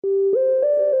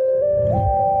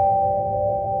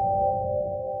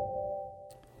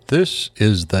This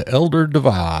is the Elder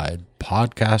Divide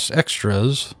Podcast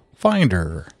Extras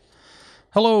Finder.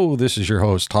 Hello, this is your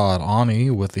host Todd Ani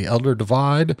with the Elder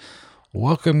Divide,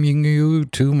 welcoming you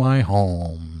to my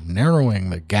home,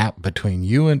 narrowing the gap between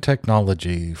you and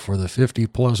technology for the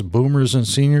 50-plus boomers and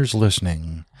seniors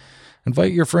listening.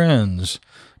 Invite your friends.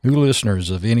 New listeners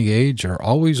of any age are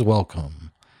always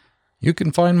welcome. You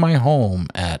can find my home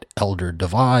at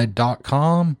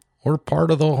elderdivide.com or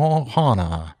part of the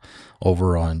HANA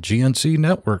over on GNC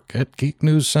Network at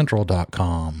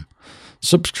geeknewscentral.com.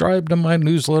 Subscribe to my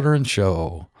newsletter and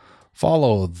show.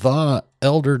 Follow The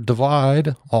Elder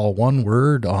Divide, all one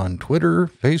word, on Twitter,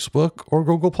 Facebook, or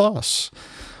Google+.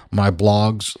 My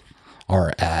blogs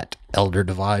are at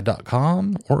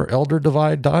elderdivide.com or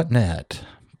elderdivide.net.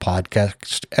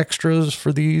 Podcast extras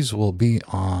for these will be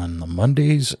on the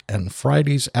Mondays and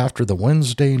Fridays after the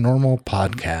Wednesday normal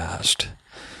podcast.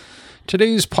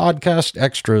 Today's podcast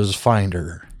extras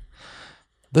finder.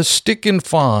 The Stick and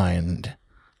Find.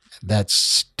 That's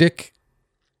stick,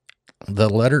 the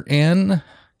letter N,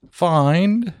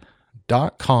 find.com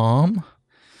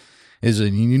is a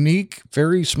unique,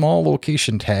 very small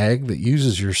location tag that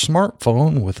uses your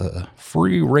smartphone with a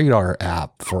free radar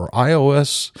app for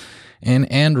iOS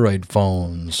and Android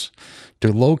phones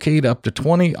to locate up to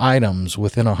 20 items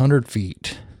within 100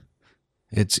 feet.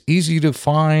 It's easy to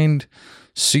find.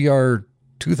 CR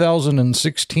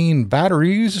 2016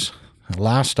 batteries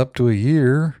last up to a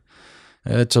year.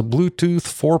 It's a Bluetooth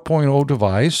 4.0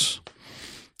 device.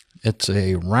 It's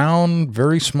a round,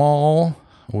 very small,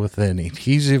 with an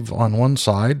adhesive on one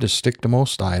side to stick to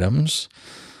most items.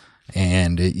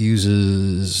 And it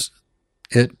uses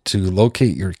it to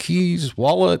locate your keys,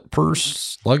 wallet,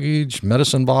 purse, luggage,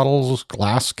 medicine bottles,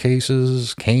 glass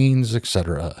cases, canes,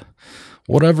 etc.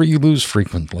 Whatever you lose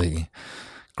frequently.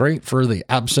 Great for the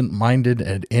absent-minded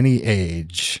at any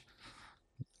age.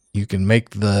 You can make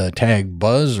the tag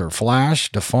buzz or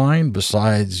flash to find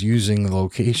besides using the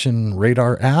location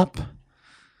radar app.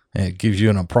 It gives you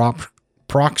an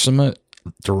approximate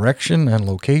direction and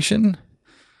location.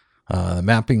 The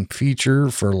mapping feature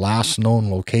for last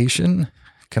known location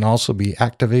can also be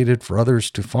activated for others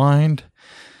to find.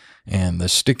 And the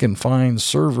Stick and Find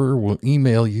server will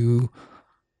email you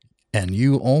and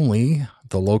you only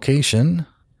the location,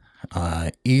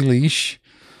 e-leash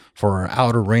for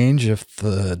outer range of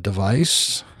the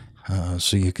device,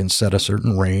 so you can set a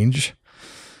certain range,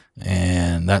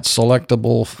 and that's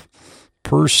selectable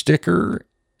per sticker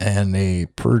and a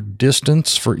per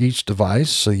distance for each device,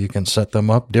 so you can set them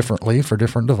up differently for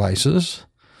different devices.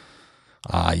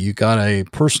 You got a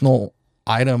personal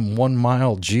item 1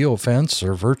 mile geofence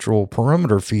or virtual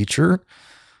perimeter feature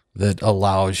that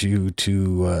allows you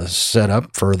to set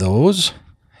up for those,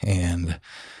 and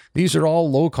these are all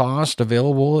low cost,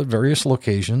 available at various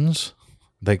locations.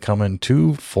 They come in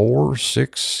 2, 4,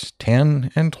 6, 10,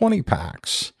 and 20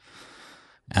 packs.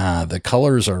 The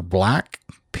colors are black,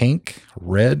 pink,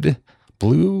 red,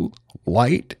 blue,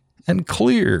 white, and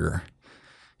clear.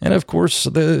 And of course,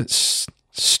 the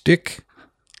stick,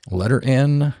 letter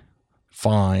N,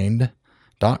 find.com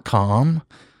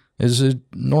is a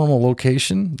normal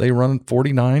location. They run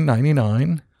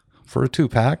 $49.99 for a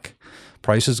 2-pack.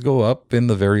 Prices go up in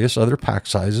the various other pack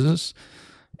sizes.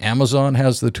 Amazon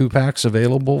has the 2-packs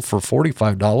available for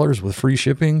 $45 with free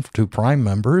shipping to Prime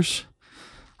members.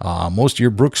 Most of your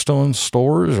Brookstone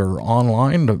stores are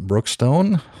online at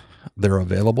Brookstone. They're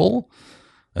available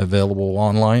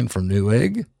online from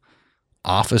Newegg.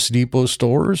 Office Depot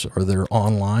stores are their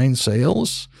online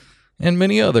sales, and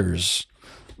many others.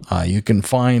 You can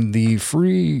find the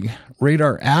free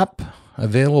radar app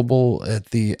available at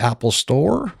the Apple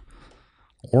Store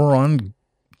or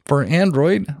for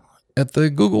Android at the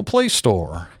Google Play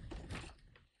Store.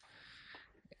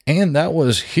 And that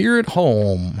was Here at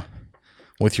Home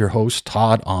with your host,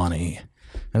 Todd Ani.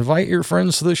 Invite your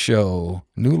friends to the show.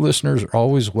 New listeners are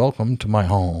always welcome to my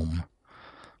home.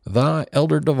 The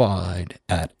Elder Divide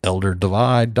at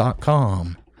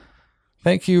elderdivide.com.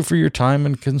 Thank you for your time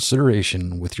and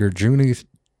consideration with your journey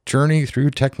through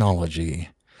technology.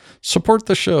 Support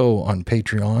the show on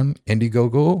Patreon,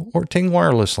 Indiegogo, or Ting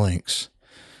Wireless links.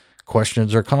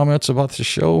 Questions or comments about the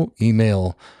show,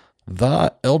 email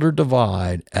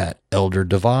theelderdivide at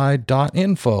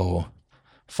elderdivide.info.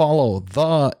 Follow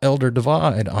The Elder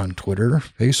Divide on Twitter,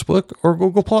 Facebook, or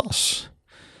Google+.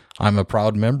 I'm a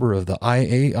proud member of the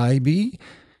IAIB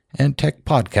and Tech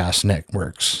Podcast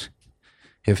Networks.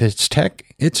 If it's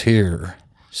tech, it's here.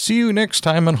 See you next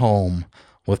time at home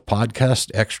with podcast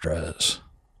extras.